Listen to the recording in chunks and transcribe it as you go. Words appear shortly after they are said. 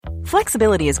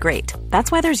Flexibility is great.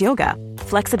 That's why there's yoga.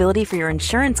 Flexibility for your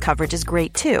insurance coverage is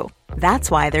great too. That's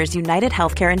why there's United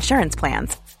Healthcare Insurance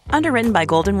Plans. Underwritten by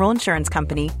Golden Rule Insurance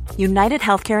Company, United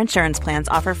Healthcare Insurance Plans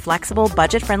offer flexible,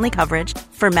 budget-friendly coverage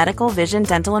for medical, vision,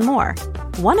 dental, and more.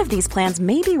 One of these plans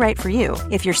may be right for you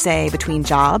if you're, say, between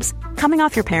jobs, coming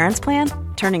off your parents' plan,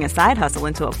 turning a side hustle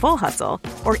into a full hustle,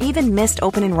 or even missed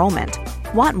open enrollment.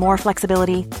 Want more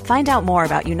flexibility? Find out more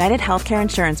about United Healthcare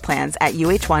Insurance Plans at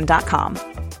uh1.com.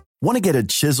 Want to get a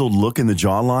chiseled look in the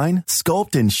jawline?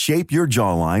 Sculpt and shape your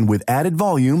jawline with added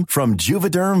volume from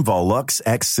Juvederm Volux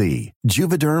XC.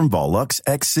 Juvederm Volux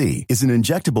XC is an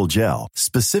injectable gel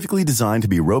specifically designed to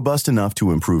be robust enough to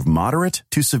improve moderate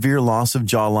to severe loss of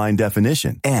jawline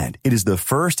definition. And it is the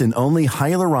first and only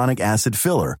hyaluronic acid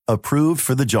filler approved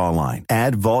for the jawline.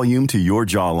 Add volume to your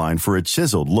jawline for a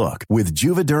chiseled look with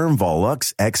Juvederm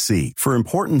Volux XC. For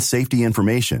important safety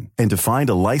information and to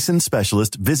find a licensed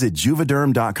specialist, visit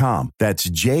Juvederm.com. That's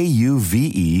Juvederm.com.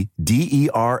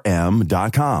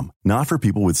 Not for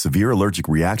people with severe allergic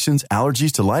reactions,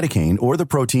 allergies to lidocaine, or the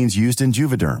proteins used in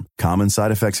Juvederm. Common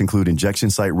side effects include injection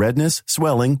site redness,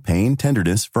 swelling, pain,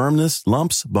 tenderness, firmness,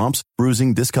 lumps, bumps,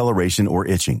 bruising, discoloration, or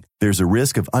itching. There's a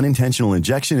risk of unintentional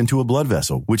injection into a blood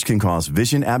vessel, which can cause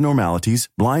vision abnormalities,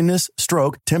 blindness,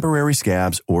 stroke, temporary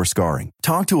scabs, or scarring.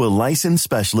 Talk to a licensed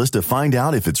specialist to find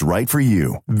out if it's right for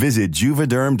you. Visit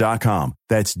Juvederm.com.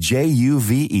 That's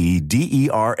Juvederm.com.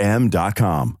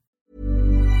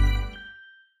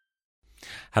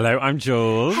 Hello, I'm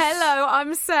Jules. Hello,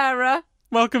 I'm Sarah.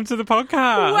 Welcome to the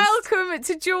podcast. Welcome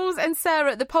to Jules and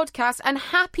Sarah, the podcast, and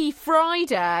happy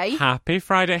Friday. Happy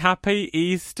Friday. Happy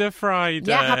Easter Friday.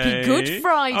 Yeah, happy Good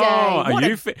Friday. Oh, what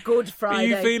a good Friday. Are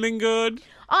you feeling good?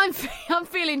 I'm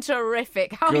feeling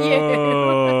terrific. How are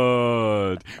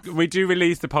you? We do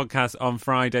release the podcast on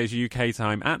Fridays UK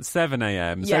time at 7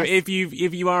 a.m. So Yes.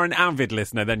 if you are an avid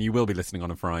listener, then you will be listening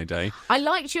on a Friday. I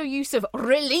liked your use of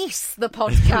release the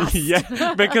podcast.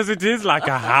 Yeah, because it is like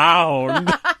a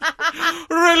hound.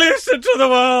 Release it to the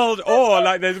world. Or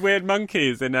like those weird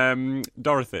monkeys in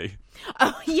Dorothy.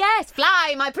 Oh, yes,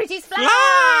 fly, my pretties,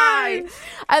 fly!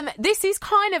 This is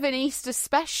kind of an Easter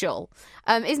special,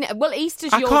 isn't it? Well,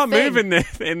 Easter's your thing. I can't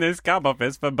move in this cab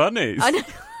office for bunnies. I know.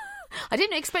 I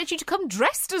didn't expect you to come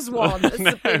dressed as one. That's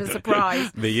been a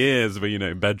surprise. The ears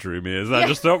were, bedroom ears. I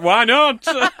just thought, why not?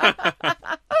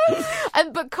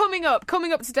 But coming up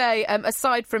today,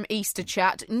 aside from Easter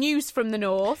chat, news from the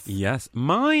north. Yes,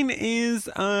 mine is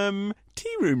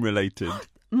tea room related.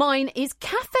 Mine is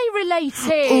cafe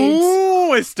related.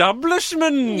 Ooh,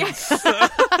 establishments.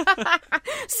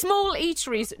 Small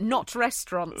eateries, not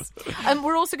restaurants.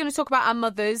 We're also going to talk about our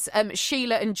mothers,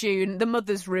 Sheila and June, the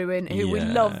mother's ruin, who we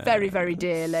love very, very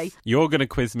dearly. You're going to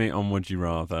quiz me on Would You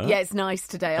Rather. Yeah, it's nice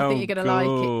today. I think you're going to like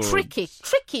it.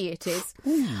 Tricky it is.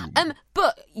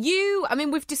 But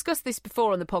we've discussed this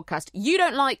before on the podcast. You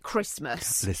don't like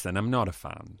Christmas. Listen, I'm not a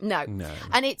fan. No.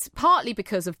 And it's partly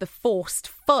because of the forced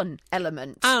fun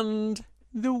element. And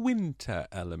the winter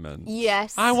element.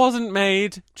 Yes. I wasn't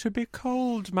made to be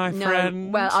cold, my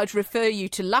friend. Well, I'd refer you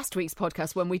to last week's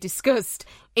podcast when we discussed,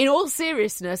 in all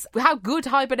seriousness, how good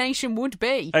hibernation would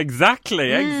be.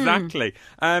 Exactly.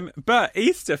 But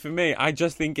Easter, for me, I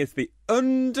just think it's the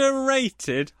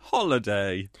underrated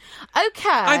holiday. Okay.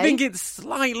 I think it's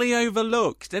slightly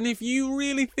overlooked. And if you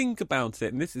really think about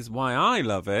it, and this is why I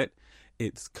love it,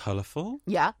 it's colourful.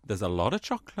 Yeah. There's a lot of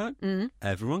chocolate.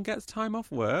 Everyone gets time off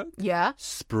work. Yeah.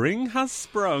 Spring has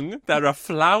sprung. There are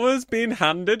flowers being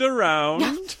handed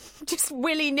around. Just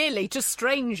willy-nilly, just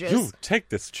strangers. You take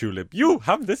this tulip. You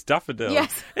have this daffodil.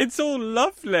 Yes. It's all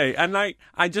lovely. And I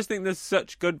just think there's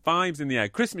such good vibes in the air.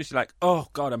 Christmas, you're like, oh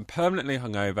God, I'm permanently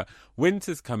hungover.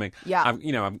 Winter's coming. Yeah.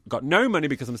 I've got no money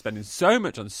because I'm spending so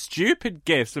much on stupid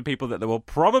gifts for people that will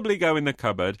probably go in the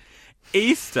cupboard.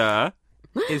 Easter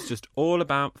is just all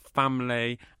about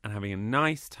family and having a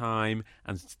nice time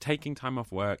and taking time off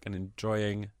work and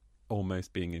enjoying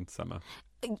almost being in summer.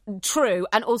 True,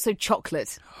 and also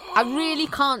chocolate. I really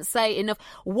can't say enough.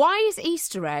 Why is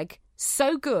Easter egg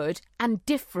so good and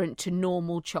different to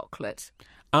normal chocolate?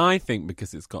 I think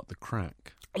because it's got the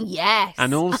crack. Yes.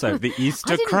 And also the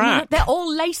Easter I didn't crack. know. They're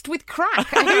all laced with crack.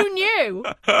 Who knew?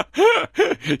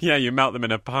 Yeah, you melt them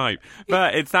in a pipe.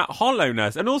 But it's that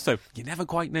hollowness. And also, you never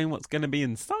quite know what's going to be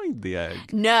inside the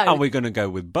egg. No. Are we going to go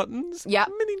with buttons? Yeah.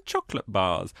 Mini chocolate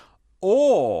bars.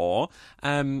 Or,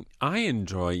 I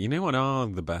enjoy, you know what are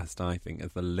the best, I think,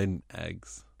 is the Lindt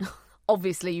eggs.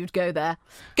 Obviously, you'd go there.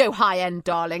 Go high-end,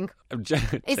 darling.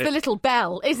 It's the little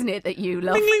bell, isn't it, that you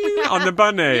love? Ling, ling, ling, on the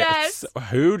bunny. Yes.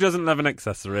 Who doesn't love an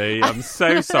accessory? I'm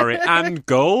so sorry. And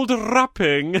gold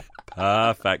wrapping.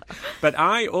 Perfect. But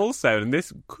I also, and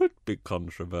this could bit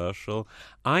controversial.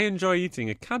 I enjoy eating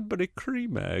a Cadbury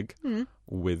cream egg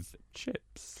with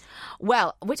chips.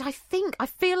 Well, which I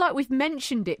feel like we've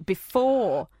mentioned it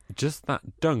before. Just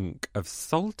that dunk of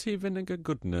salty vinegar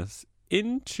goodness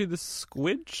into the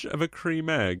squidge of a cream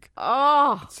egg.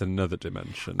 Oh, It's another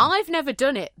dimension. I've never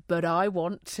done it, but I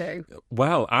want to.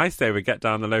 Well, I say we get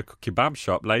down the local kebab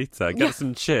shop later, get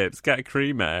some chips, get a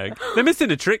cream egg. They're missing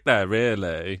a trick there,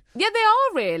 really. Yeah, they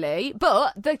are really.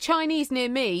 But the Chinese near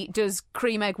me does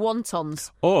cream egg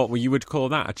wontons. Or well, you would call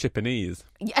that a Chippenese.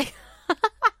 Yeah.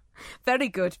 Very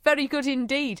good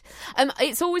indeed.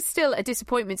 It's always still a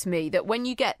disappointment to me that when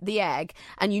you get the egg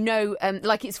and you know,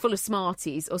 like it's full of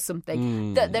Smarties or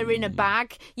something, that they're in a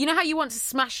bag. You know how you want to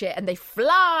smash it and they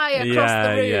fly across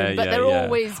the room, but they're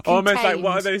always contained. Almost like,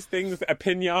 what are those things? A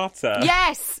piñata?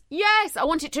 Yes. I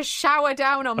want it to shower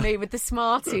down on me with the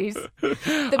Smarties.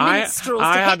 The minstrels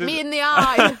to hit me in the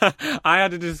eye. I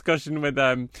had a discussion with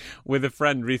a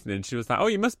friend recently, and she was like, "Oh,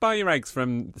 you must buy your eggs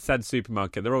from said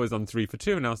supermarket. They're always on 3 for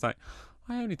 2." And I was like,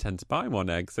 I only tend to buy 1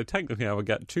 egg, so technically I would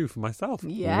get 2 for myself.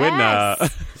 Yes.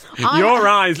 Winner. Your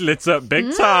eyes lit up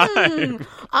big time.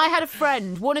 I had a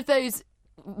friend, one of those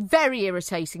very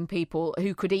irritating people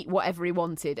who could eat whatever he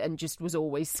wanted and just was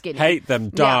always skinny. Hate them,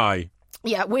 die.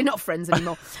 Yeah, we're not friends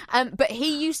anymore. But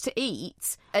he used to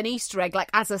eat an Easter egg like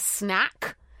as a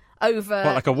snack. Over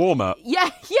What, like a warm-up? Yeah,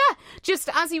 just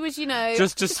as he was,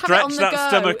 just to stretch that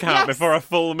stomach out before a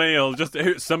full meal. Just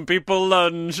some people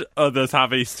lunge, others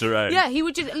have Easter eggs. Yeah, he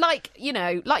would just like you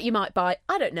might buy,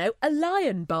 I don't know, a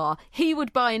Lion bar. He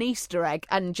would buy an Easter egg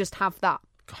and just have that.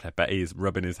 God, I bet he's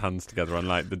rubbing his hands together on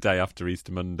like the day after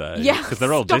Easter Monday. Yeah, because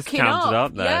they're all discounted,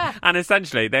 aren't they? Yeah. And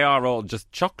essentially, they are all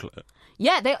just chocolate.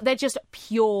 Yeah, they're just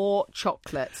pure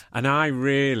chocolate. And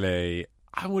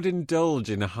I would indulge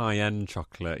in a high-end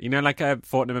chocolate. Like a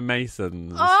Fortnum &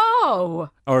 Mason's. Oh!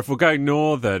 Or if we're going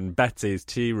northern, Betty's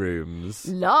Tea Rooms.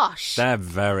 Lush. They're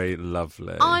very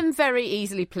lovely. I'm very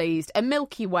easily pleased. A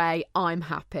Milky Way, I'm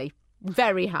happy.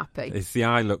 Very happy. It's the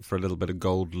eye look for a little bit of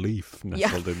gold leaf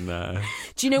nestled in there.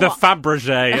 Do you know the what?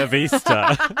 Fabergé of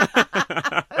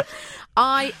Easter.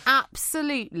 I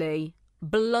absolutely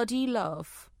bloody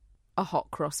love a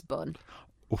hot cross bun.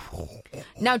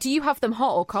 Now, do you have them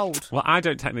hot or cold? Well, I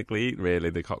don't technically eat really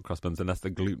the hot cross buns unless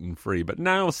they're gluten-free, but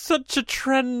now such a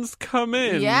trend's come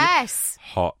in. Yes.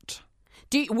 Hot.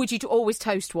 Would you always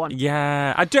toast one?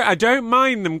 Yeah, I don't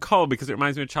mind them cold because it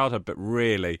reminds me of childhood, but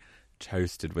really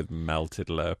toasted with melted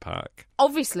Lurpak.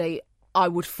 Obviously, I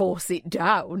would force it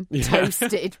down,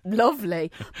 toasted,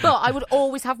 lovely. But I would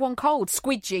always have one cold,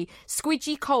 squidgy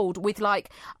cold with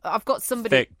I've got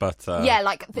somebody thick butter. Yeah,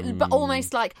 but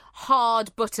almost like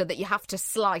hard butter that you have to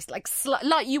slice,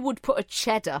 like you would put a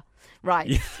cheddar, right?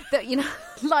 Yeah. That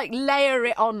layer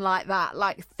it on like that,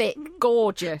 like thick,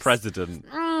 gorgeous. President.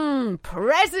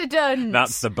 President.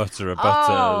 That's the butter of butters.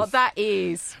 Oh, that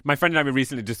is. My friend and I were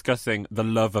recently discussing the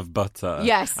love of butter.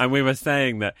 Yes. And we were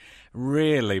saying that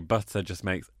really butter just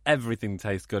makes everything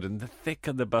taste good, and the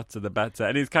thicker the butter, the better.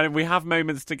 And it's we have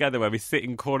moments together where we sit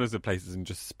in corners of places and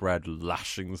just spread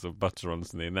lashings of butter on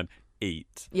something and then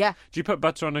eat. Yeah. Do you put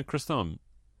butter on a croissant?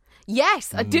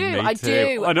 Yes, I do. Me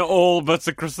too. An all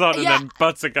butter croissant and then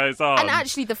butter goes on. And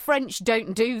actually, the French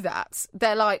don't do that.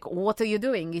 They're like, what are you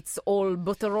doing? It's all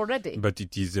butter already. But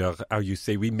it is, how you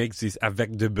say, we make this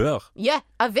avec de beurre. Yeah,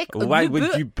 avec de beurre. Why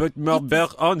would you put more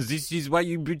beurre on? This is why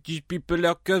you British people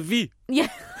are curvy. Yeah.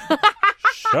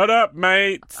 Shut up,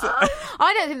 mate.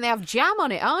 I don't think they have jam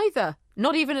on it either.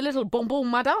 Not even a little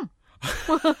bonbon madame.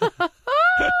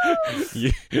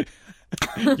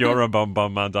 You're a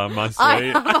bonbon, madame, my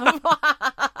sweet.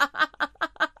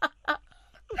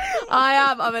 I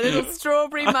am. I'm a little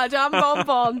strawberry madame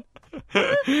bonbon.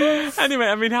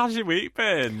 Anyway, how's your week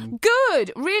been?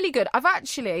 Good, really good. I've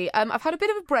actually, I've had a bit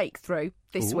of a breakthrough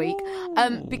this week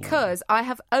because I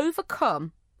have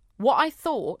overcome what I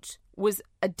thought was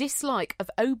a dislike of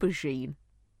aubergine.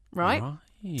 Right?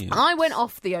 I went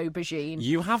off the aubergine.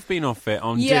 You have been off it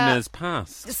on dinners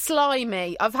past.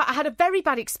 Slimy. I had a very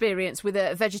bad experience with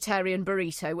a vegetarian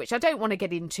burrito, which I don't want to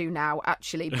get into now,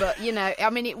 actually. But,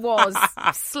 it was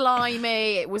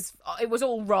slimy. It was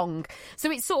all wrong. So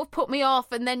it sort of put me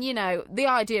off. And then, the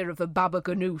idea of a baba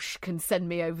ganoush can send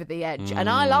me over the edge. And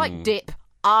I like dip.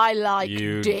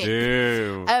 You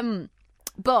do.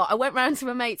 But I went round to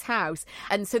my mate's house,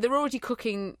 and so they're already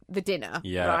cooking the dinner,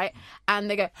 right? And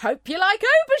they go, "Hope you like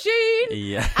aubergine."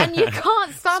 Yeah. And you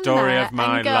can't stand Story there of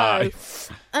my and go,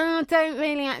 life. "Oh, I don't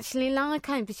really actually like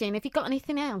aubergine. Have you got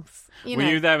anything else?" Were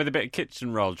you there with a bit of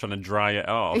kitchen roll trying to dry it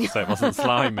off so it wasn't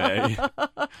slimy?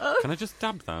 Can I just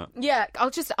dab that? Yeah,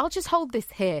 I'll just hold this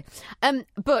here.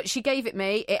 But she gave it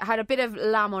me. It had a bit of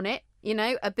lamb on it. you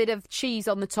know, a bit of cheese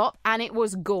on the top, and it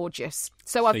was gorgeous.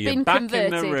 So I've you're been back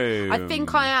converted. in the room. I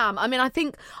think I am. I mean, I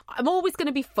think I'm always going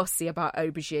to be fussy about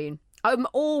aubergine. I'm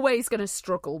always going to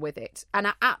struggle with it. And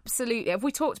I absolutely... Have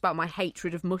we talked about my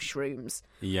hatred of mushrooms?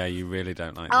 Yeah, you really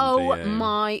don't like them, Oh, do you?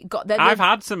 my God. I've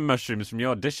had some mushrooms from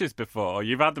your dishes before.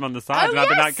 You've had them on the side, Oh, and I've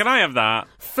been yes. like, can I have that?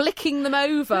 Flicking them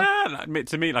over. Yeah, like,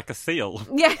 to me, like a seal.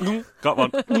 Yeah. Got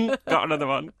one. Got another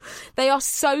one. They are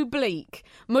so bleak.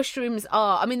 Mushrooms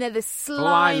are. I mean, they're the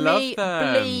I love slimy,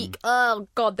 them. bleak. Oh,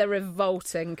 God, they're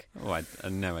revolting. Oh,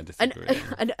 no, I disagree.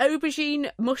 An aubergine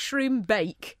mushroom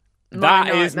bake. That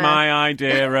is nightmare. my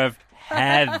idea of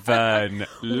heaven,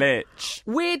 lich.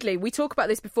 Weirdly, we talk about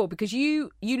this before because you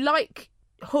like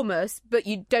hummus, but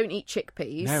you don't eat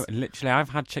chickpeas. No, literally, I've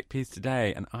had chickpeas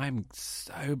today, and I'm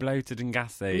so bloated and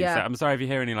gassy. Yeah. So I'm sorry if you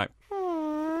hear any like...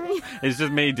 It's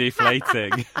just me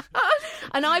deflating.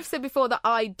 And I've said before that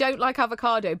I don't like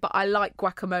avocado, but I like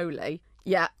guacamole.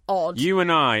 Yeah, odd. You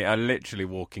and I are literally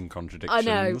walking contradictions. I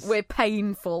know, we're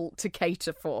painful to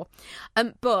cater for.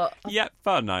 But... Yet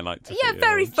fun, I like to Yeah, feel.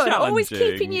 very fun. Always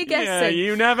Challenging. keeping you guessing. Yeah,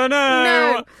 you never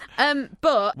know. No.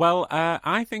 But Well,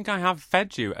 I think I have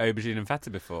fed you aubergine and feta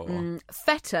before.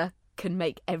 feta can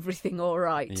make everything all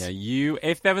right. Yeah,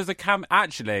 if there was a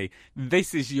actually,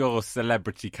 this is your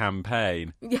celebrity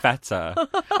campaign, feta.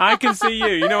 I can see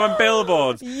you know, on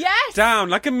billboards. Yes! Down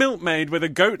like a milkmaid with a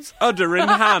goat's udder in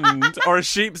hand or a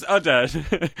sheep's udder,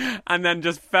 and then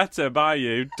just feta by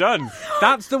you. Done.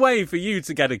 That's the way for you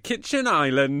to get a kitchen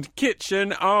island,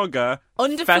 kitchen Arga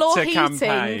Underfloor feta heating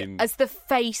campaign. as the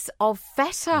face of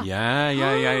feta.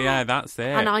 Yeah, that's it.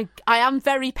 And I am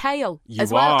very pale You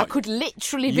as well. are. I could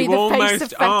literally You be the face almost of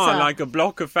feta. are like a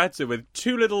block of feta with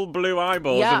two little blue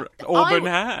eyeballs Yeah. and auburn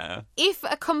hair. If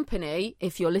a company,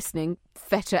 if you're listening,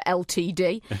 Feta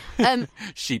Ltd,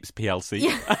 Sheep's PLC.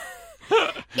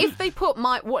 if they put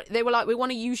they were like, we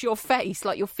want to use your face,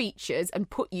 like your features, and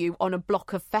put you on a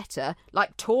block of feta,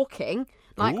 like talking,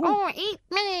 like, Ooh. oh, eat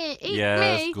me, eat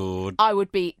Yes, me. good. I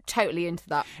would be totally into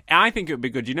that. I think it would be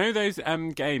good. You know those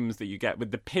games that you get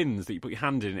with the pins that you put your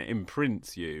hand in, it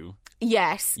imprints you?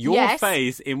 Yes. Your yes.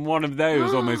 face in one of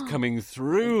those almost coming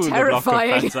through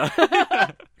Terrifying. the block of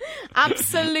feta.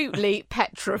 Absolutely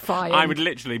petrifying. I would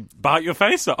literally bite your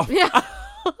face off. Yeah.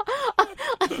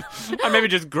 And maybe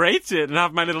just grate it and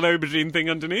have my little aubergine thing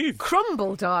underneath.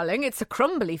 Crumble, darling. It's a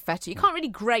crumbly feta. You can't really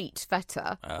grate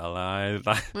feta. Well,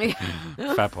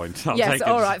 fair point. I'll Yes, take it.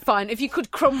 all right, fine. If you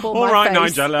could crumble All my right,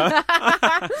 face, Nigella.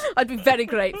 I'd be very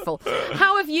grateful.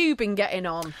 How have you been getting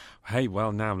on? Hey,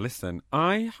 well, now listen.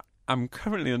 I am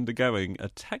currently undergoing a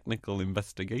technical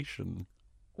investigation.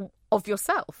 Of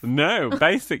yourself? No,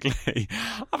 basically,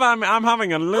 I'm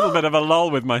having a little bit of a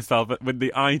lull with myself with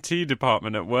the IT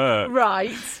department at work.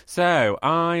 Right. So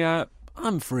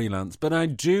I'm freelance, but I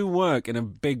do work in a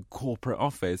big corporate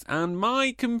office, and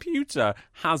my computer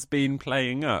has been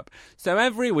playing up. So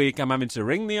every week I'm having to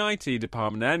ring the IT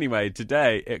department. Anyway,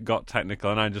 today it got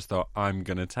technical, and I just thought, I'm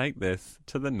going to take this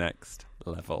to the next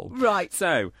level. Right.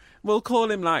 So we'll call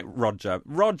him like Roger.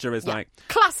 Roger is like...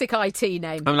 Classic IT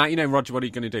name. I'm like, Roger, what are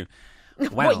you going to do?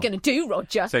 What are you going to do,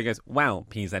 Roger? So he goes, well,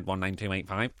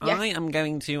 PZ19285, Yes. I am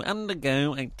going to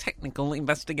undergo a technical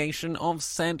investigation of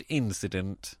said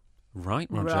incident. Right,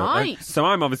 Roger. Right. So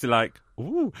I'm obviously like,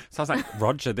 ooh. So I was like,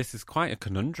 Roger, this is quite a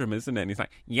conundrum, isn't it? And he's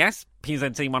like, yes,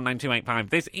 PZC19285,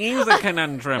 this is a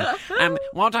conundrum. And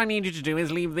what I need you to do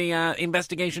is leave the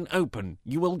investigation open.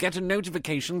 You will get a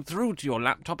notification through to your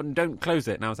laptop and don't close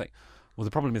it. And I was like, well,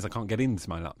 the problem is I can't get into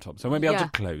my laptop, so I won't be able Yeah.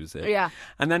 to close it. Yeah.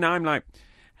 And then I'm like...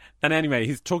 And anyway,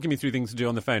 he's talking me through things to do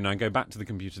on the phone, and I go back to the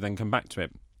computer, then come back to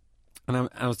it. And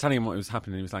I was telling him what was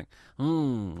happening, and he was like,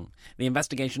 the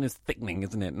investigation is thickening,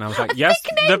 isn't it? And I was like, yes,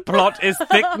 the plot is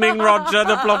thickening, Roger,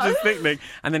 the plot is thickening.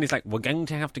 And then he's like, we're going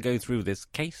to have to go through this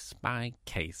case by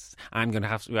case. I'm going to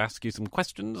have to ask you some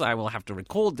questions, I will have to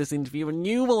record this interview, and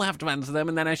you will have to answer them,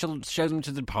 and then I shall show them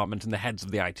to the department and the heads of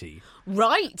the IT.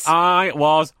 Right. I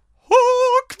was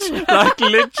hooked! Like,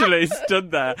 literally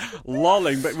stood there,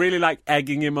 lolling, but really, like,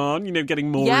 egging him on,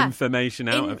 getting more information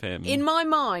out of him. In my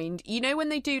mind, when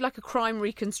they do, like, a crime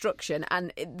reconstruction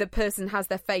and the person has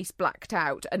their face blacked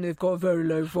out and they've got a very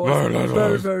low voice,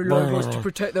 very low voice to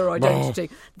protect their identity,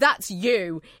 that's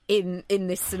you in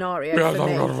this scenario Yes, for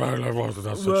me. I've got a very low voice in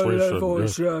that Very low situation.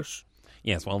 voice, yes. yes.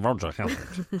 Yes, well, Roger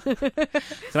hasn't.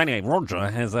 So anyway,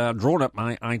 Roger has drawn up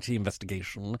my IT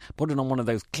investigation, put it on one of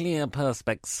those clear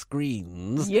perspex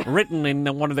screens, written in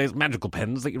one of those magical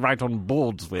pens that you write on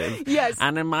boards with. Yes.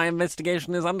 And then my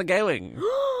investigation is undergoing.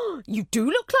 You do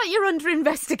look like you're under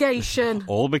investigation.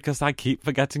 All because I keep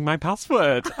forgetting my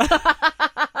password.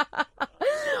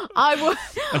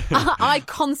 I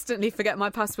constantly forget my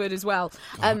password as well.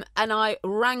 And I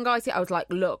rang IT. I was like,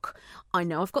 look, I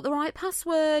know I've got the right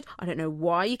password. I don't know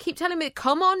why you keep telling me.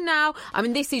 Come on now. I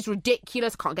mean, this is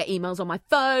ridiculous. I can't get emails on my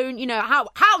phone. You know, how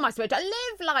am I supposed to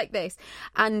live like this?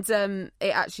 And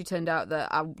it actually turned out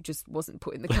that I just wasn't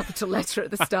putting the capital letter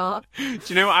at the start. Do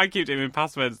you know what I keep doing with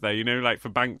passwords, though? You know, like for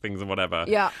bank things or whatever.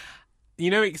 Yeah.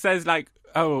 You know, it says, like,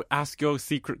 oh, ask your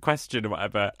secret question or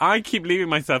whatever. I keep leaving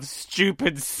myself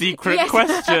stupid secret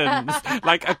questions,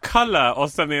 like a colour or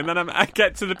something. And then I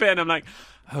get to the bit and I'm like,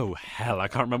 oh, hell, I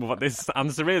can't remember what this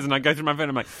answer is. And I go through my phone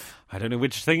and I'm like, I don't know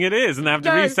which thing it is. And I have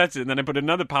to reset it. And then I put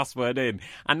another password in.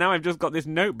 And now I've just got this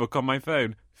notebook on my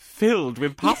phone filled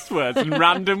with passwords and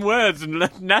random words and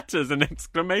letters and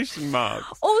exclamation marks.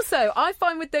 Also, I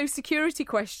find with those security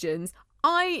questions,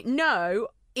 I know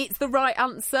it's the right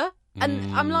answer.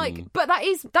 And I'm like, but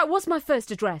that was my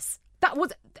first address.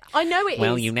 I know it is.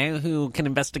 Well, you know who can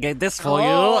investigate this for you?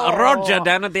 Roger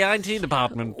down at the IT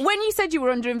department. When you said you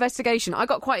were under investigation, I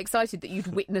got quite excited that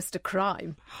you'd witnessed a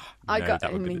crime.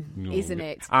 Isn't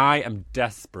it? I am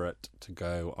desperate to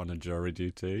go on a jury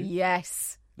duty.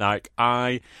 Yes. Like,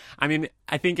 I mean,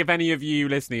 I think if any of you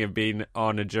listening have been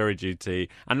on a jury duty,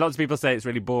 and lots of people say it's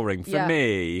really boring, for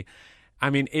me, I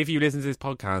mean, if you listen to this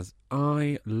podcast,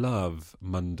 I love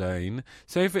mundane.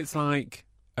 So if it's like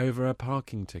over a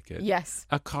parking ticket, yes,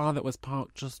 a car that was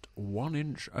parked just 1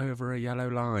 inch over a yellow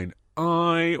line,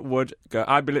 I would go.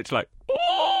 I'd be literally like,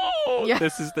 oh,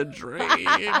 this is the dream.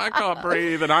 I can't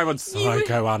breathe, and I would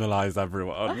psychoanalyze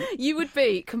everyone. You would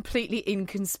be completely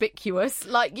inconspicuous.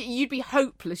 Like, you'd be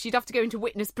hopeless. You'd have to go into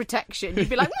witness protection. You'd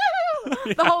be like,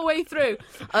 the whole way through.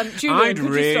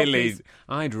 Julian,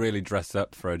 I'd really dress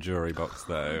up for a jury box,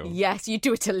 though. Yes, you'd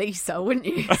do it to Lisa, wouldn't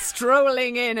you?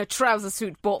 Strolling in a trouser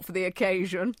suit bought for the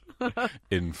occasion.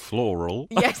 In floral.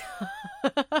 Yes.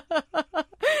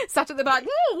 Sat at the back,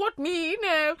 what me?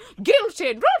 No.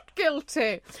 Guilty, not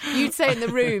guilty. You'd say in the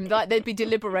room, like they'd be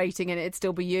deliberating and it'd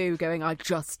still be you going, I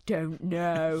just don't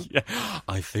know. Yeah,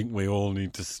 I think we all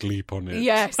need to sleep on it.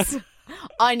 Yes.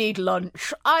 I need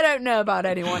lunch. I don't know about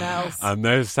anyone else. And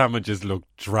those sandwiches look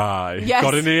dry. Yes.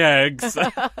 Got any eggs?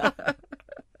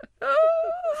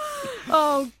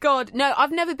 Oh God, no!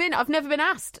 I've never been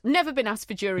asked. Never been asked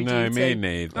for jury duty. No, me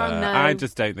neither. Oh, no. I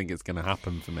just don't think it's going to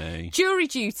happen for me. Jury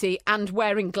duty and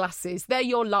wearing glasses—they're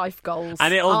your life goals,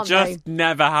 and it'll just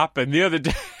never happen. The other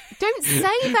day. Don't say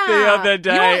that. The other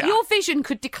day, your vision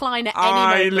could decline at any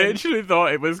moment. I literally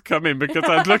thought it was coming because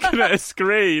I was looking at a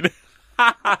screen.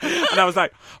 And I was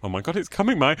like, oh my God, it's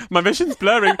coming. My vision's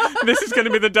blurring. This is going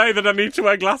to be the day that I need to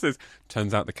wear glasses.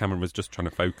 Turns out the camera was just trying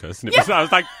to focus. And I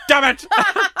was like, damn it.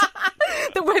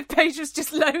 The webpage was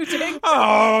just loading.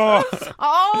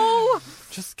 Oh.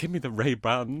 Just give me the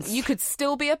Ray-Bans. You could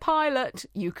still be a pilot.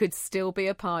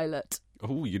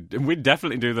 Oh, we'd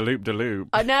definitely do the loop-de-loop.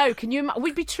 I know. Can you?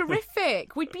 We'd be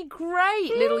terrific. We'd be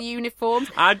great. Little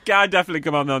uniforms. I'd definitely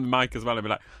come on the mic as well and be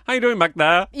like, how you doing back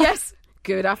there? Yes.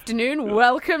 Good afternoon.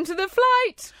 Welcome to the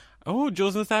flight. Oh,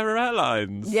 Jules and Sarah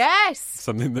Airlines. Yes.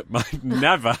 Something that might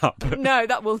never happen. No,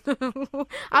 that will.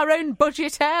 Our own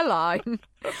budget airline.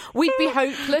 We'd be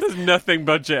hopeless. There's nothing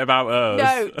budget about us.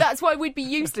 No, that's why we'd be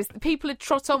useless. The people would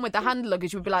trot on with the hand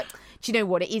luggage would be like, do you know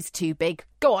what? It is too big.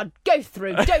 Go on, go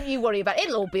through. Don't you worry about it.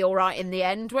 It'll all be all right in the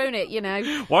end, won't it? You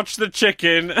know. Watch the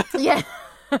chicken. Yeah.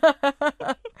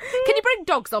 Can you bring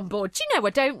dogs on board? Do you know? I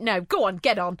don't know. Go on,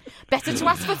 get on. Better to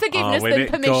ask for forgiveness than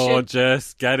permission.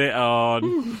 Gorgeous, get it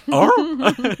on.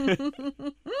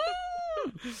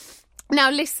 Now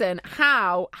listen,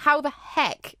 how the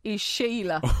heck is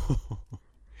Sheila?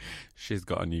 She's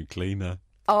got a new cleaner.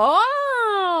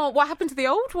 Oh, what happened to the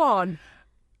old one?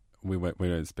 We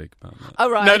don't speak about that.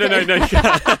 Oh, right. No.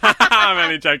 I'm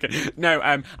only joking.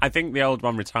 No, I think the old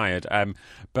one retired.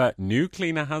 But new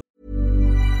cleaner has.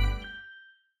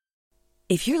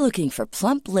 If you're looking for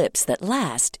plump lips that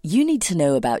last, you need to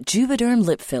know about Juvederm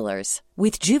lip fillers.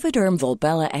 With Juvederm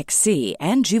Volbella XC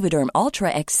and Juvederm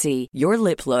Ultra XC, your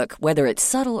lip look, whether it's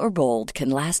subtle or bold, can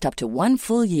last up to 1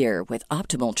 full year with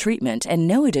optimal treatment and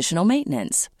no additional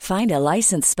maintenance. Find a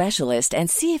licensed specialist and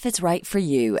see if it's right for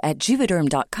you at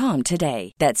Juvederm.com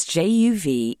today. That's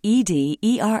JUVEDERM.com.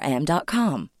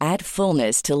 Add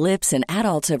fullness to lips in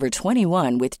adults over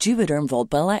 21 with Juvederm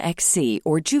Volbella XC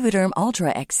or Juvederm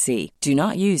Ultra XC. Do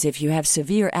not use if you have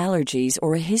severe allergies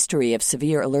or a history of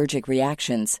severe allergic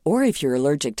reactions, or if you're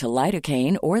allergic to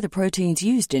lidocaine or the proteins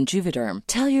used in Juvederm.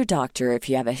 Tell your doctor if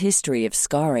you have a history of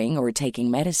scarring or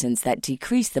taking medicines that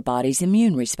decrease the body's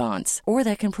immune response or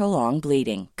that can prolong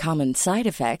bleeding. Common side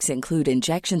effects include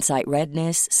injection site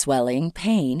redness, swelling,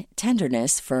 pain,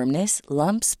 tenderness, firmness,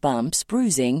 lumps, bumps,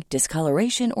 bruising,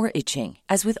 discoloration, or itching.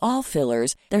 As with all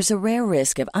fillers, there's a rare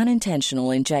risk of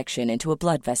unintentional injection into a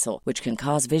blood vessel, which can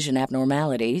cause vision abnormalities,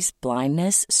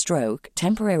 blindness, stroke,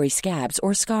 temporary scabs,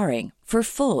 or scarring. For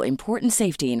full, important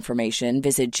safety information,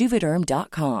 visit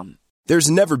Juvederm.com. There's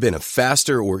never been a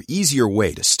faster or easier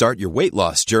way to start your weight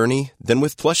loss journey than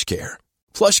with PlushCare.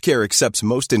 PlushCare accepts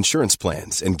most insurance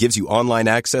plans and gives you online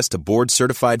access to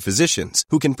board-certified physicians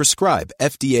who can prescribe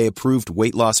FDA-approved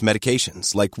weight loss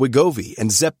medications like Wegovy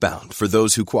and Zepbound for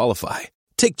those who qualify.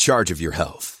 Take charge of your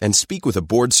health and speak with a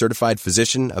board-certified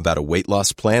physician about a weight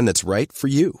loss plan that's right for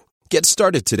you. Get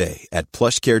started today at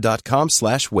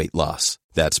plushcare.com/weight loss.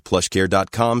 That's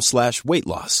plushcare.com/weight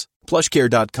loss.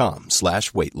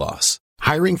 plushcare.com/weight loss.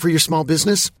 Hiring for your small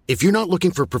business? If you're not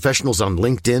looking for professionals on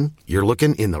LinkedIn, you're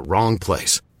looking in the wrong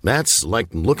place. That's like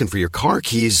looking for your car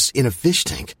keys in a fish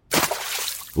tank.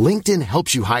 LinkedIn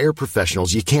helps you hire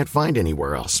professionals you can't find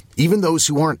anywhere else, even those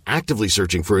who aren't actively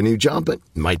searching for a new job but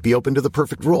might be open to the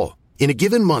perfect role. In a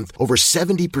given month, over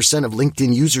 70% of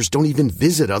LinkedIn users don't even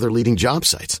visit other leading job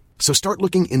sites. So start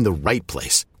looking in the right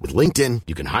place. With LinkedIn,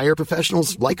 you can hire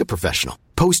professionals like a professional.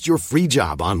 Post your free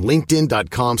job on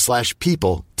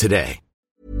linkedin.com/people today.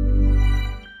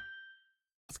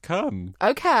 Come.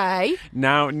 Okay.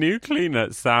 Now, new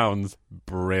cleaner sounds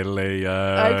brilliant.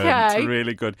 Okay. It's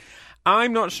really good.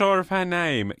 I'm not sure of her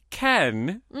name.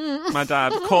 Ken, my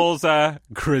dad, calls her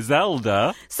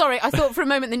Griselda. Sorry, I thought for a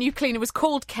moment the new cleaner was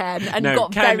called Ken and No,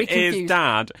 got Ken very confused. is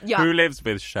Dad, Yeah. who lives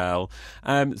with Shell.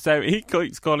 So he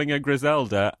keeps calling her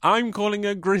Griselda. I'm calling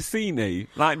her Grissini,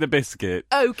 like the biscuit.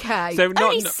 Okay. So not-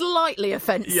 Only slightly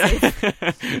offensive. Yeah,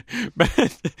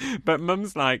 but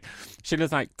Mum's like,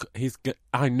 Sheila's like,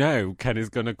 I know Ken is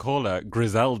going to call her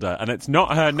Griselda, and it's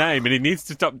not her name, and he needs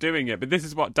to stop doing it. But this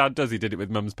is what Dad does. He did it with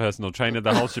Mum's personal trainer,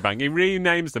 the whole shebang. He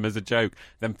renames them as a joke,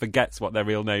 then forgets what their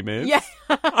real name is. Yeah.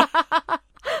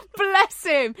 Bless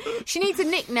him. She needs a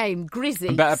nickname,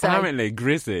 Grizzy. But so- apparently,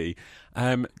 Grizzy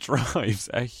drives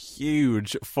a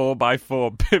huge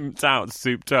 4x4 pimped out,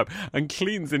 souped up, and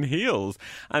cleans in heels.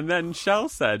 And then Shell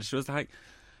said, she was like,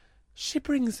 she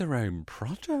brings her own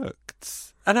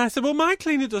products. And I said, well, my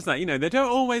cleaner does that. You know, they don't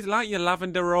always like your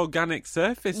lavender organic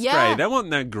surface spray. Yeah. They want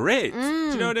their grit. Do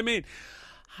you know what I mean?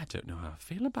 I don't know how I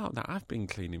feel about that. I've been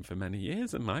cleaning for many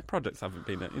years and my products haven't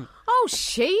been... Oh,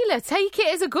 Sheila, take it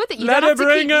as a good that you Let don't her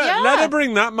have to keep... Let her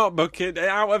bring that mop bucket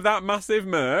out of that massive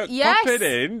murk. Yes. Pop it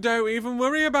in. Don't even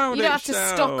worry about You it, don't have to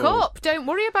Shell. stock up. Don't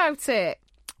worry about it.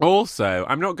 Also,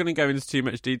 I'm not going to go into too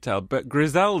much detail, but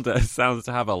Griselda sounds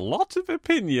to have a lot of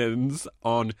opinions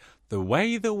on the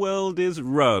way the world is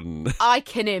run. I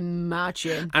can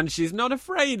imagine. And she's not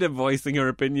afraid of voicing her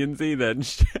opinions either. And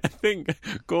I think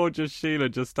gorgeous Sheila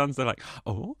just stands there like,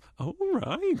 oh,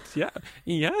 right, yeah,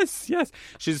 yes.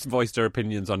 She's voiced her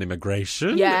opinions on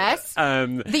immigration. Yes.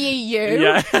 The EU.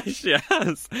 Yeah, she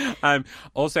has.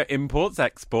 Also imports,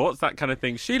 exports, that kind of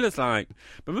thing. Sheila's like,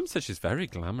 but Mum says she's very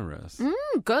glamorous.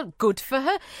 Good for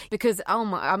her. Because, I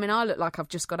look like I've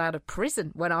just got out of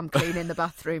prison when I'm cleaning the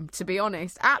bathroom, to be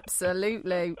honest. Absolutely.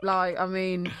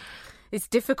 It's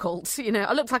difficult, you know.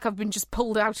 I look like I've been just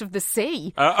pulled out of the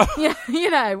sea. Yeah, you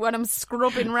know, when I'm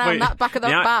scrubbing around that back of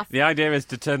that bath. The idea is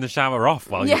to turn the shower off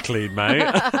while you clean, mate.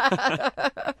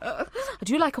 I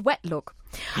do like a wet look.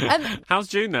 How's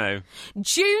June, though?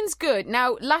 June's good.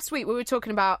 Now, last week we were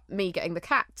talking about me getting the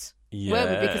cat. Weren't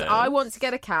we? Because I want to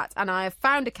get a cat, and I have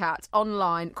found a cat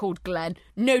online called Glenn.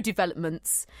 No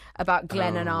developments about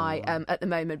Glenn and I at the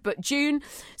moment. But June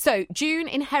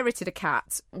inherited a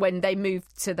cat when they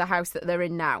moved to the house that they're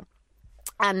in now.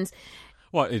 And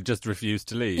what, it just refused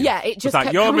to leave? Yeah, it just it's like,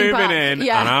 kept you're coming moving back. in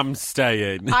Yeah. and I'm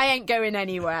staying. I ain't going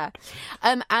anywhere.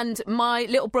 And my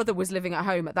little brother was living at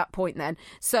home at that point then.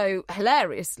 So,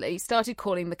 hilariously, started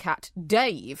calling the cat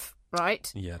Dave.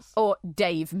 Right? Yes. Or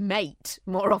Dave Mate,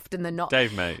 more often than not.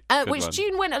 Dave Mate. Which one.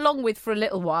 June went along with for a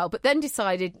little while, but then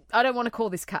decided, I don't want to call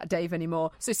this cat Dave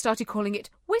anymore. So started calling it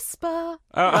Whisper.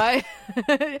 Right?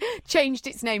 Changed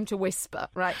its name to Whisper.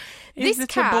 Right? Is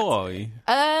it a boy?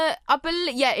 I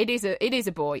believe, yeah, it is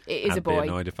a boy. It is a boy. I'd be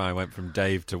annoyed if I went from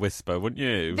Dave to Whisper, wouldn't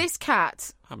you? This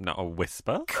cat... I'm not a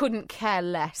whisper. Couldn't care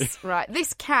less. Right?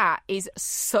 This cat is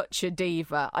such a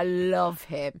diva. I love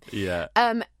him. Yeah.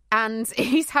 And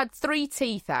he's had 3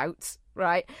 teeth out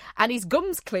right? And his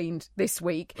gums cleaned this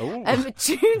week. Ooh.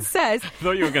 June says... I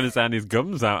thought you were going to say his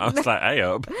gums out. I was like, hey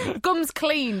up. Gums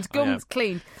cleaned.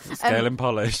 Cleaned. Scale and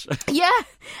polish. Yeah.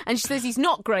 And she says he's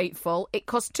not grateful. It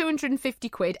costs 250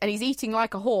 quid and he's eating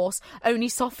like a horse. Only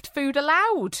soft food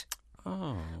allowed.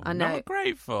 Oh, I know. Not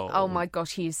grateful. Oh my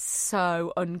gosh, he is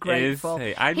so ungrateful.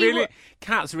 Is he?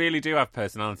 Cats really do have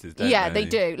personalities, don't they? Yeah, they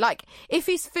do. Like, if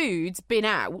his food's been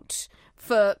out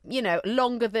for,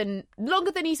 longer than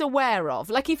he's aware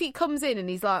of. Like, if he comes in and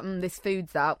he's like, this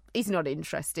food's out, he's not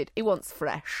interested. He wants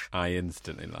fresh. I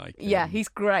instantly like him. Yeah, he's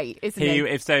great, isn't he?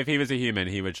 If he was a human,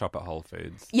 he would shop at Whole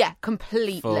Foods. Yeah,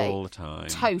 completely. Full time.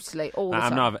 Totally, all the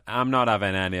time. I'm not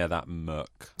having any of that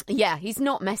muck. Yeah, he's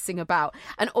not messing about.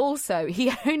 And also,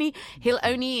 he'll only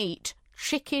eat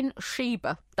chicken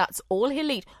Sheba. That's all he'll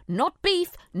eat. Not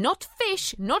beef, not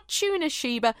fish, not tuna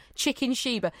Sheba, chicken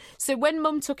Sheba. So when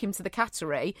Mum took him to the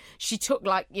cattery, she took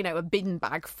a bin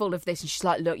bag full of this and she's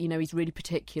like, look, he's really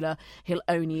particular. He'll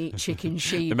only eat chicken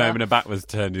Sheba. The moment her back was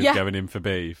turned, he was going in for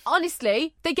beef.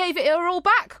 Honestly, they gave it her all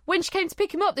back. When she came to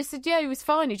pick him up, they said, yeah, he was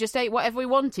fine. He just ate whatever he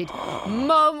wanted.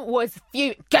 Mum was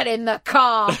Get in the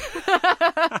car.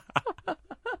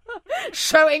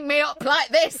 Showing me up like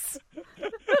this.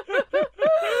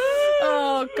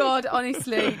 Oh God,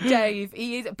 honestly, Dave,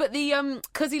 he is. But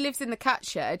because he lives in the cat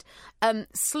shed,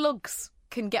 slugs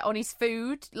can get on his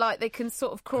food, like they can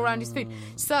sort of crawl around his food.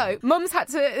 So Mum's had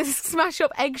to smash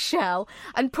up eggshell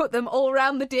and put them all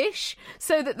around the dish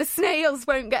so that the snails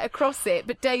won't get across it,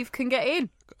 but Dave can get in.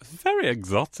 Very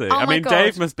exotic. Oh I mean, God.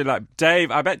 Dave must be like...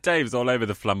 I bet Dave's all over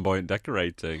the flamboyant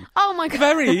decorating. Oh, my God.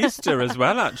 Very Easter as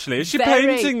well, actually. Is she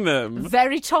painting them?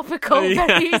 Very topical.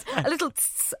 Yeah.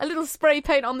 A little spray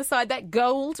paint on the side. That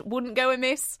gold wouldn't go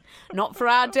amiss. Not for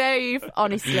our Dave,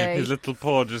 honestly. His little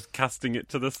paw just casting it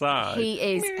to the side. He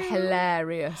is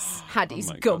hilarious. Had his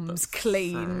my God, gums that's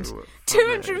cleaned. so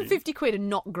 250 quid and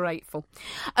not grateful.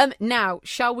 Now,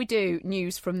 shall we do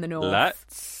news from the north?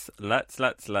 Let's.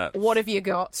 What have you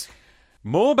got?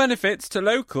 More benefits to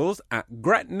locals at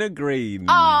Gretna Green.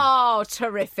 Oh,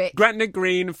 terrific. Gretna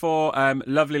Green for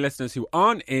lovely listeners who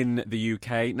aren't in the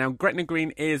UK. Now, Gretna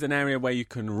Green is an area where you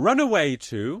can run away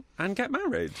to and get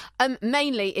married.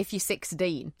 Mainly if you're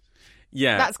 16.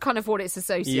 Yeah. That's kind of what it's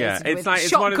associated with. It's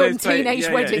Shotgun one of those teenage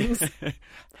weddings.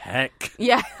 Heck.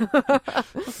 Yeah.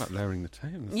 It's like lowering the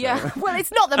tone. So. Yeah. Well,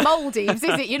 it's not the Maldives,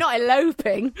 is it? You're not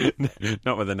eloping.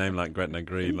 Not with a name like Gretna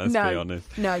Green, let's be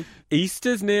honest. No.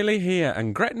 Easter's nearly here,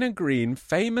 and Gretna Green,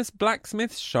 famous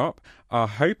blacksmith shop, are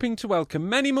hoping to welcome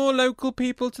many more local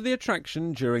people to the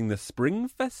attraction during the spring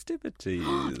festivities.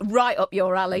 Right up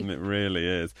your alley. It really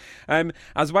is.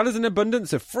 As well as an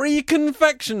abundance of free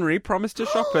confectionery promised to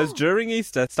shoppers during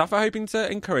Easter, staff are hoping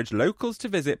to encourage locals to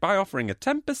visit by offering a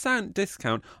 10%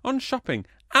 discount on shopping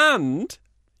and,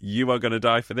 you are going to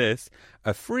die for this,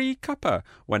 a free cuppa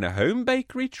when a home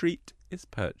bakery treat is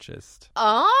purchased.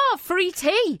 Ah, free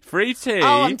tea. Free tea.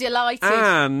 Oh, I'm delighted.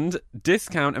 And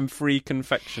discount and free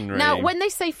confectionery. Now, when they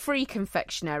say free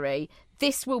confectionery,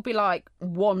 this will be like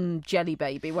one Jelly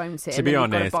Baby, won't it? To be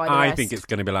honest, I think it's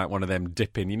going to be like one of them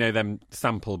dipping, them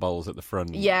sample bowls at the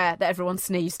front. Yeah, that everyone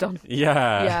sneezed on.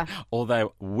 Yeah.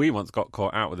 Although we once got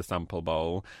caught out with a sample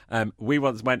bowl. We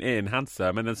once went in, had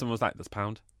some, and then someone was like, "There's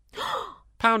 £1."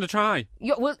 £1 a try.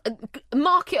 Well,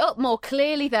 mark it up more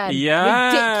clearly then.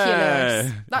 Yeah.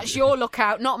 Ridiculous. That's your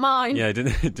lookout, not mine. Yeah, I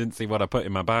didn't see what I put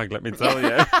in my bag, let me tell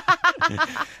you.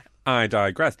 I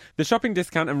digress. The shopping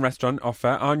discount and restaurant offer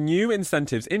are new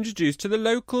incentives introduced to the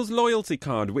Locals Loyalty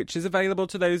Card, which is available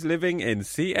to those living in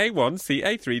CA1,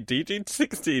 CA3,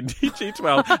 DG16,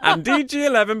 DG12 and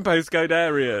DG11 postcode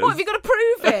areas. What, have you got to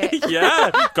prove it? Yeah,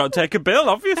 got to take a bill,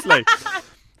 obviously.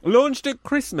 Launched at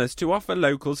Christmas to offer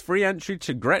locals free entry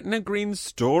to Gretna Green's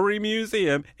Story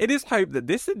Museum, it is hoped that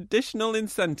this additional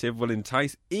incentive will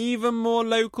entice even more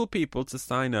local people to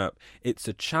sign up. It's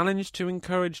a challenge to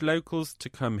encourage locals to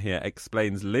come here,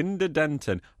 explains Linda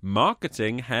Denton,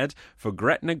 marketing head for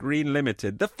Gretna Green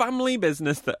Limited, the family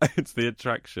business that owns the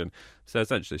attraction. So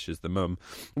essentially she's the mum.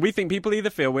 We think people either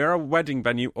feel we're a wedding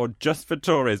venue or just for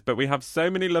tourists, but we have so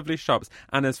many lovely shops,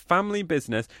 and as family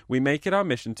business, we make it our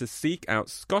mission to seek out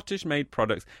Scottish-made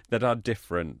products that are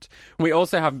different. We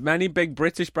also have many big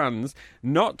British brands,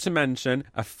 not to mention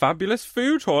a fabulous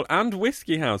food hall and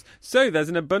whisky house. So there's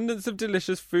an abundance of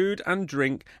delicious food and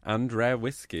drink and rare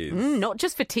whiskies. Not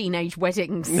just for teenage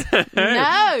weddings.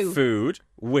 No. Food,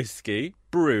 whiskey,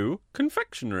 brew,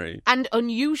 confectionery. And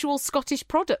unusual Scottish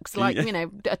products like,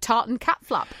 a tartan cat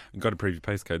flap. You've got to prove your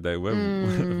postcode,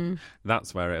 though.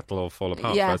 That's where it'll all fall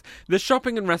apart Yeah. for us. The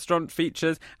shopping and restaurant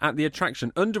features at the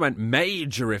attraction underwent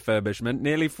major refurbishment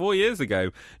nearly 4 years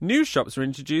ago. New shops were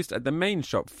introduced at the main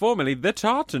shop, formerly the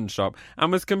Tartan Shop,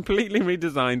 and was completely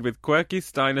redesigned with quirky,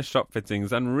 stylish shop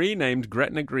fittings and renamed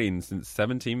Gretna Green since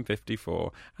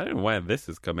 1754. I don't know where this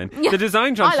has come in. The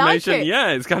design transformation, I like it.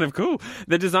 yeah, it's kind of cool.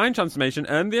 The design transformation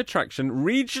earned the attraction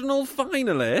regional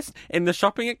finalist in the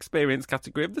shopping experience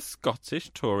category of the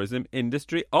Scottish Tourism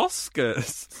Industry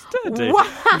Oscars. Steady. Wow.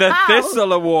 The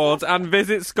Thistle Awards and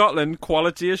Visit Scotland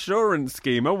Quality Assurance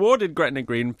Scheme awarded Gretna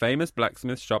Green famous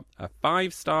blacksmith shop a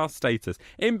 5-star status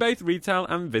in both retail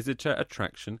and visitor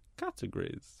attraction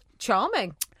categories.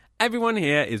 Charming. Everyone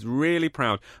here is really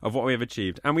proud of what we have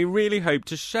achieved, and we really hope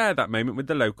to share that moment with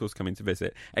the locals coming to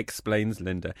visit, explains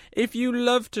Linda. If you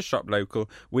love to shop local,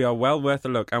 we are well worth a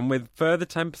look, and with further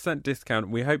 10%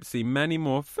 discount, we hope to see many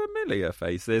more familiar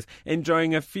faces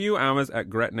enjoying a few hours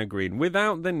at Gretna Green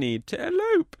without the need to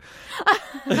elope.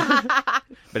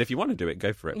 But if you want to do it,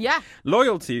 go for it. Yeah.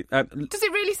 Loyalty... Does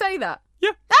it really say that?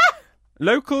 Yeah.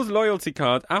 Locals loyalty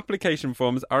card application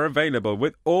forms are available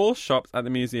with all shops at the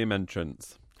museum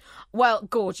entrance. Well,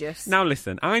 gorgeous. Now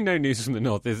listen, I know News from the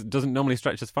North doesn't normally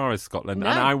stretch as far as Scotland, No.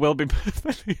 and I will be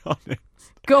perfectly honest.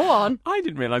 Go on. I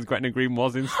didn't realise Gretna Green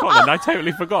was in Scotland. I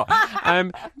totally forgot.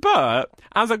 But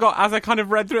as I kind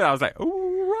of read through it, I was like,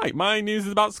 oh, right, my news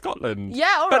is about Scotland.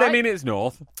 Yeah, all But I right. mean, it's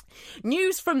North.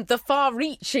 News from the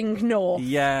far-reaching north.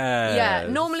 Yeah. Yeah,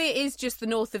 normally it is just the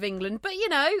north of England, but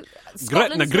Gretna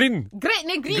Scotland's... Green.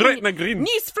 Gretna Green. Gretna Green.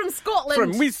 News from Scotland.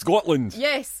 From Wee Scotland.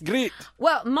 Yes. Great.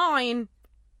 Well, mine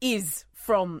is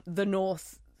from the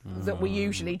north that we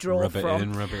usually draw Rub it from.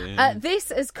 in, rub it in. This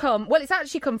has come, well, it's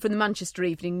actually come from the Manchester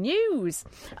Evening News,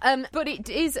 but it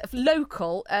is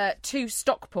local to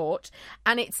Stockport,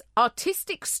 and it's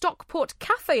artistic Stockport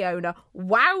cafe owner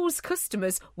wows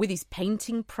customers with his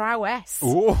painting prowess.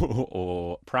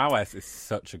 Oh, prowess is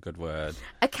such a good word.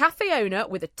 A cafe owner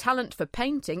with a talent for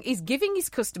painting is giving his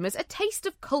customers a taste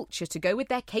of culture to go with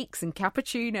their cakes and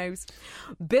cappuccinos.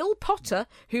 Bill Potter,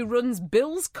 who runs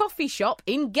Bill's Coffee Shop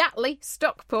in Gatley,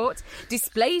 Stockport,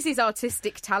 displays his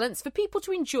artistic talents for people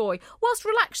to enjoy whilst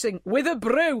relaxing with a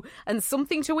brew and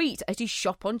something to eat at his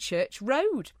shop on Church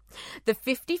Road. The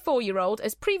 54-year-old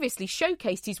has previously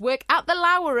showcased his work at the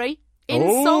Lowry in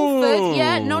Salford.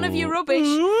 Yeah, none of your rubbish.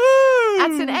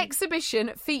 At an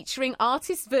exhibition featuring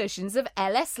artist versions of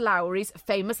L.S. Lowry's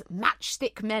famous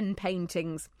Matchstick Men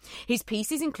paintings. His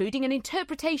pieces including an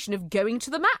interpretation of Going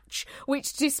to the Match,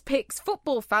 which depicts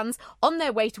football fans on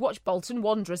their way to watch Bolton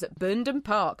Wanderers at Burnden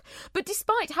Park. But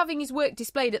despite having his work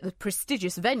displayed at the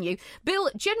prestigious venue, Bill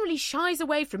generally shies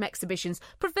away from exhibitions,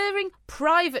 preferring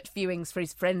private viewings for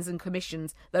his friends and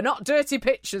commissions. They're not dirty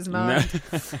pictures, mind.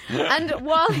 And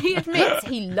while he admits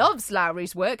he loves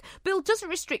Lowry's work, Bill doesn't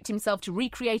restrict himself to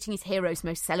recreating his hero's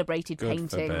most celebrated Good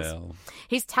paintings. for Bill.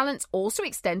 His talents also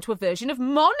extend to a version of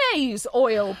Monet's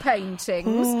oil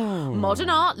paintings, modern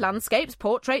art, landscapes,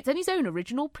 portraits, and his own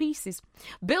original pieces.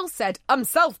 Bill said, "I'm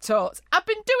self-taught. I've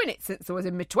been doing it since I was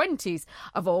in my 20s.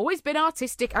 I've always been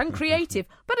artistic and creative,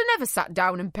 but I never sat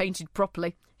down and painted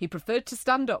properly." He preferred to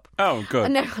stand up. Oh, good.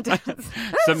 And now,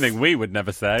 Something we would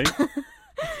never say.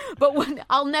 but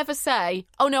I'll never say,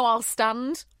 "Oh no, I'll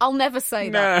stand." I'll never say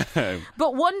that. No.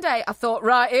 But one day I thought,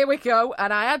 right, here we go,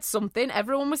 and I had something.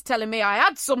 Everyone was telling me I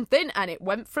had something, and it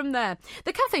went from there.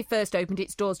 The cafe first opened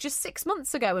its doors just 6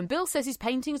 months ago, and Bill says his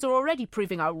paintings are already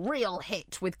proving a real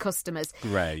hit with customers.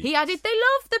 Great. He added, "They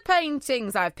love the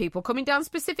paintings. I have people coming down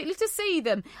specifically to see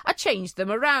them. I change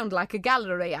them around like a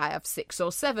gallery. I have 6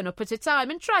 or 7 up at a time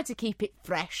and try to keep it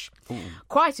fresh."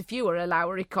 Quite a few are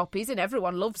Lowry copies, and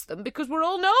everyone loves them because we're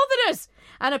all northerners.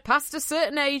 And past a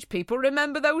certain age, people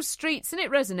remember those streets and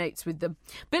it resonates with them.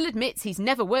 Bill admits he's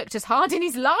never worked as hard in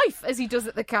his life as he does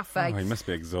at the cafe. Oh, he must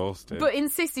be exhausted. But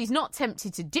insists he's not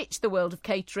tempted to ditch the world of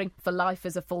catering for life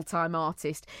as a full-time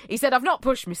artist. He said, "I've not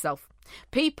pushed myself.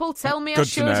 People tell me I Good to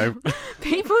should. know.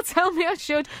 People tell me I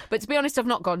should, but to be honest, I've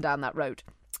not gone down that road.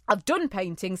 I've done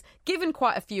paintings, given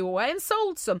quite a few away and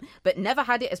sold some, but never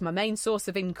had it as my main source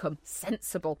of income.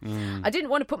 Sensible. I didn't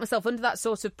want to put myself under that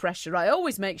sort of pressure. I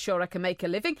always make sure I can make a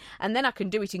living, and then I can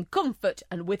do it in comfort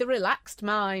and with a relaxed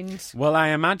mind." Well, I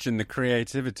imagine the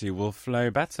creativity will flow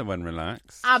better when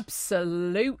relaxed.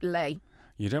 Absolutely.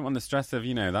 You don't want the stress of,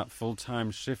 that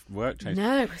full-time shift work change.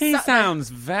 No. He sounds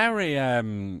very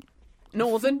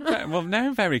Northern. Well,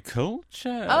 no, very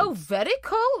cultured. Oh, very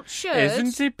cultured.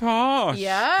 Isn't he posh?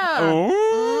 Yeah.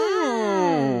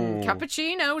 Oh.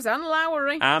 Cappuccinos and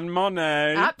Lowry. And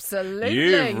Monet. Absolutely.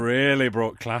 You've really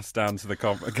brought class down to the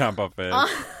camp office.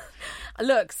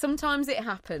 Look, sometimes it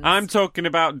happens. I'm talking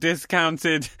about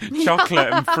discounted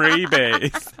chocolate and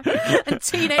freebies. And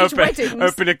teenage weddings.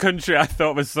 Up in a country I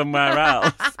thought was somewhere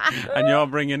else. And you're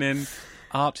bringing in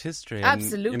art history and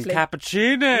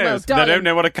cappuccinos. Well, they don't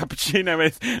know what a cappuccino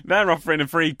is. They're offering a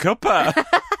free cuppa.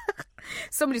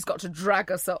 Somebody's got to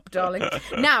drag us up, darling.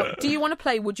 Now, do you want to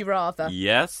play Would You Rather?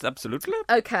 Yes, absolutely.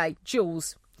 Okay,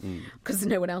 Jules, because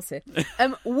there's no one else here.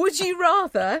 Would you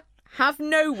rather have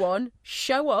no one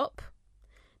show up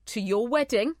to your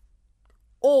wedding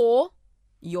or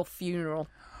your funeral?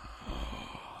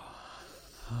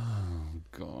 Oh,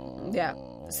 God. Yeah.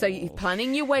 So you're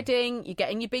planning your wedding, you're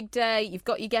getting your big day, you've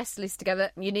got your guest list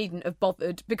together. You needn't have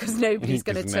bothered because nobody's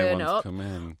going to turn up. Come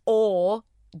in. Or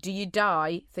do you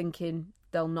die thinking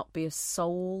there'll not be a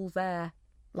soul there?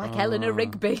 Like Eleanor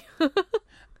Rigby.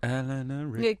 Eleanor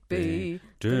Rigby.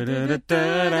 All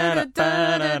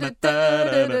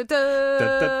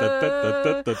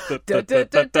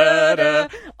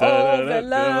the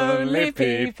lonely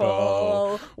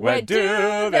people, where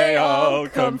do they all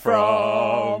come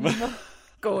from?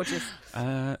 Gorgeous.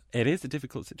 It is a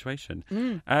difficult situation.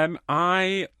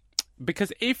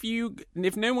 Because if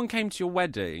no one came to your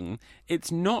wedding,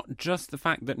 it's not just the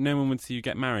fact that no one would see you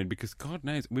get married, because God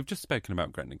knows, we've just spoken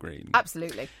about Gretna Green.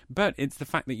 Absolutely. But it's the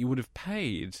fact that you would have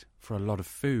paid for a lot of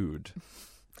food.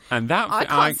 And that I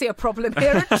can't see a problem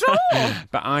here at all.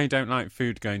 But I don't like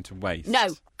food going to waste.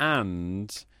 No.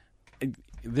 And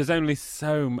there's only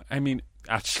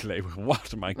actually,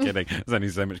 what am I kidding? There's only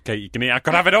so much cake you can eat. I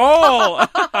could have it all.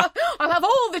 I'll have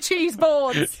all the cheese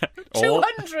boards.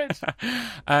 200.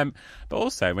 But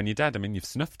also, when you're dead, you've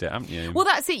snuffed it, haven't you? Well,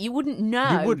 that's it. You wouldn't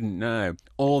know. You wouldn't know.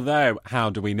 Although, how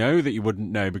do we know that you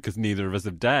wouldn't know? Because neither of us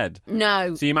are dead.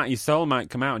 No. So your soul might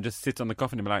come out and just sit on the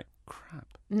coffin and be like,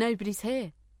 crap. Nobody's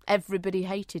here. Everybody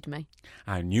hated me.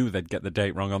 I knew they'd get the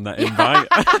date wrong on that invite.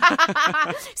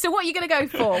 So what are you going to go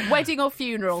for? Wedding or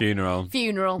funeral? Funeral.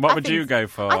 What would you go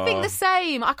for? I think the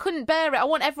same. I couldn't bear it. I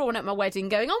want everyone at my wedding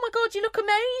going, oh my God, you look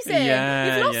amazing.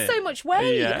 You've lost so much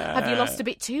weight. Yeah. Have you lost a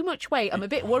bit too much weight? I'm a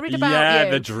bit worried about you. Yeah,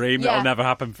 the dream. That'll never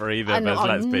happen for either of us,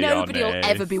 let's be honest. Nobody will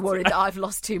ever be worried that I've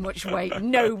lost too much weight.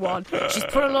 No one. She's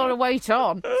put a lot of weight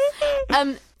on.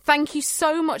 Thank you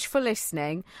so much for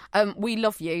listening. We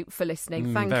love you for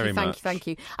listening. Thank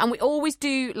you. And we always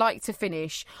do like to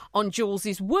finish on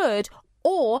Jules's word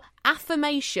or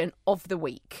affirmation of the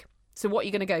week. So what are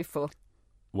you going to go for?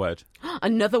 Word.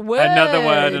 Another word.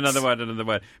 Another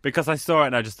word. Because I saw it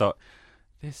and I just thought,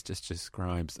 this just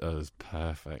describes us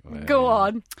perfectly. Go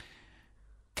on.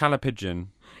 Calipigeon.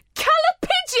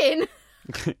 Calipigeon?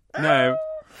 No,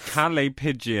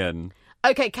 Calipigeon.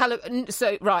 Okay,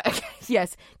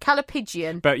 yes,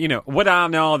 Calipigeon. But, with our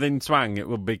northern twang, it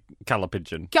would be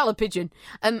Calipigeon. Calipigeon.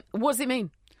 What does it mean?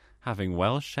 Having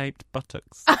well-shaped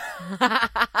buttocks.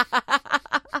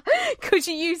 Could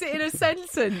you use it in a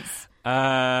sentence?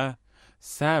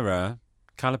 Sarah,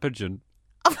 Calipigeon.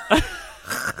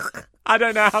 I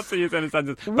don't know how to use it in a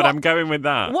sentence, but I'm going with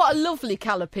that. What a lovely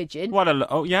Calipigeon.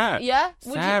 Oh, yeah. Yeah?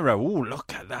 Sarah,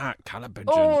 look at that Calipigeon.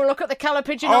 Oh, look at the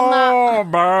Calipigeon on that. Oh,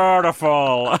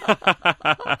 beautiful.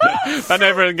 Bend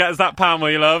over and get us that pound, will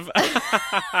you, love?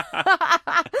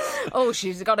 Oh,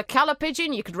 she's got a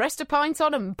Calipigeon you could rest a pint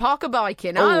on and park a bike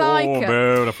in. I like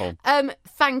her. Beautiful.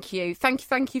 Thank you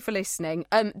for listening.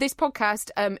 This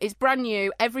podcast is brand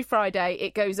new every Friday.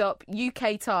 It goes up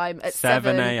UK time at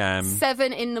 7 a.m.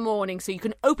 7 in the morning, so you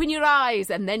can open your eyes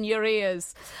and then your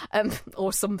ears,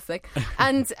 or something.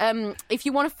 And if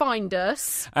you want to find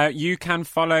us, you can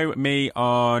follow me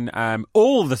on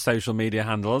all the social media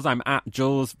handles. I'm at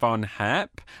Jules Von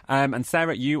Hep, and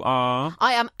Sarah, you are.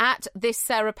 I am at this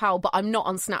Sarah Powell, but I'm not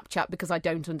on Snapchat because I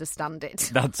don't understand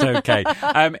it. That's okay.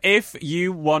 If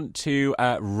you want to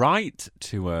write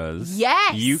to us,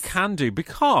 yes, you can do,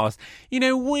 because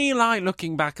we like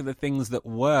looking back at the things that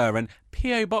were, and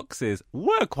P.O. boxes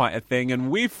were quite a thing, and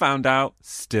we've found out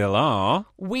still are.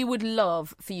 We would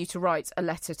love for you to write a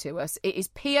letter to us. It is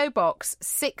P.O. Box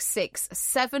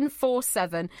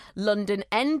 66747, London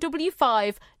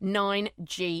NW5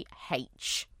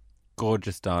 9GH.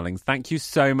 Gorgeous, darlings. Thank you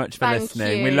so much for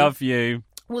listening. You. We love you.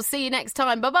 We'll see you next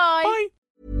time. Bye-bye. Bye.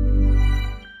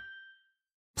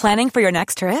 Planning for your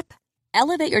next trip?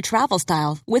 Elevate your travel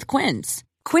style with Quince.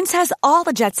 Quince has all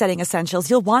the jet-setting essentials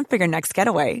you'll want for your next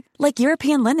getaway, like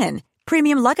European linen,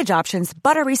 premium luggage options,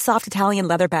 buttery soft Italian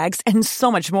leather bags, and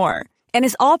so much more. and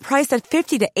is all priced at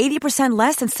 50 to 80%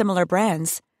 less than similar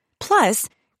brands. Plus,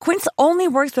 Quince only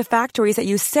works with factories that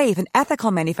use safe and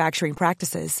ethical manufacturing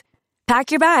practices.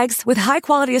 Pack your bags with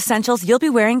high-quality essentials you'll be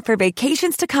wearing for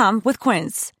vacations to come with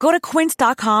Quince. Go to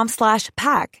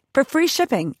quince.com/pack for free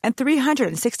shipping and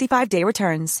 365-day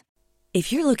returns.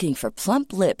 If you're looking for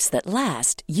plump lips that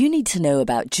last, you need to know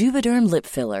about Juvederm lip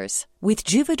fillers. With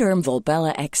Juvederm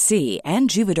Volbella XC and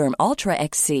Juvederm Ultra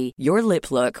XC, your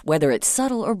lip look, whether it's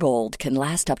subtle or bold, can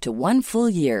last up to 1 full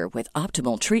year with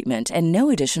optimal treatment and no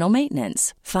additional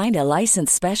maintenance. Find a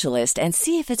licensed specialist and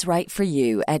see if it's right for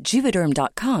you at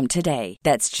Juvederm.com today.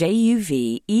 That's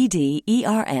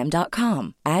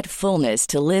JUVEDERM.com. Add fullness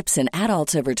to lips in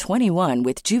adults over 21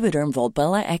 with Juvederm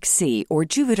Volbella XC or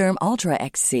Juvederm Ultra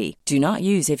XC. Do not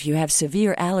use if you have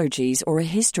severe allergies or a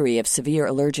history of severe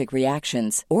allergic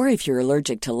reactions, or if you're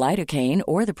allergic to lidocaine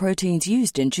or the proteins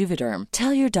used in Juvederm.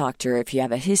 Tell your doctor if you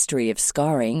have a history of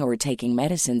scarring or taking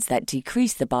medicines that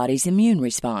decrease the body's immune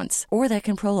response or that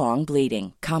can prolong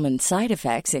bleeding. Common side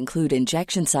effects include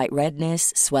injection site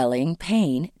redness, swelling,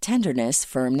 pain, tenderness,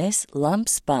 firmness,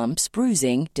 lumps, bumps,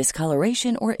 bruising,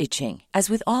 discoloration, or itching. As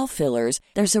with all fillers,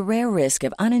 there's a rare risk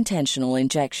of unintentional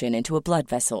injection into a blood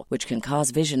vessel, which can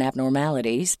cause vision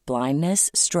abnormalities,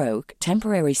 blindness, stroke,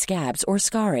 temporary scabs, or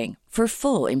scarring. For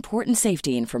full, important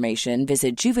safety information,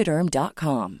 visit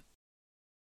Juvederm.com.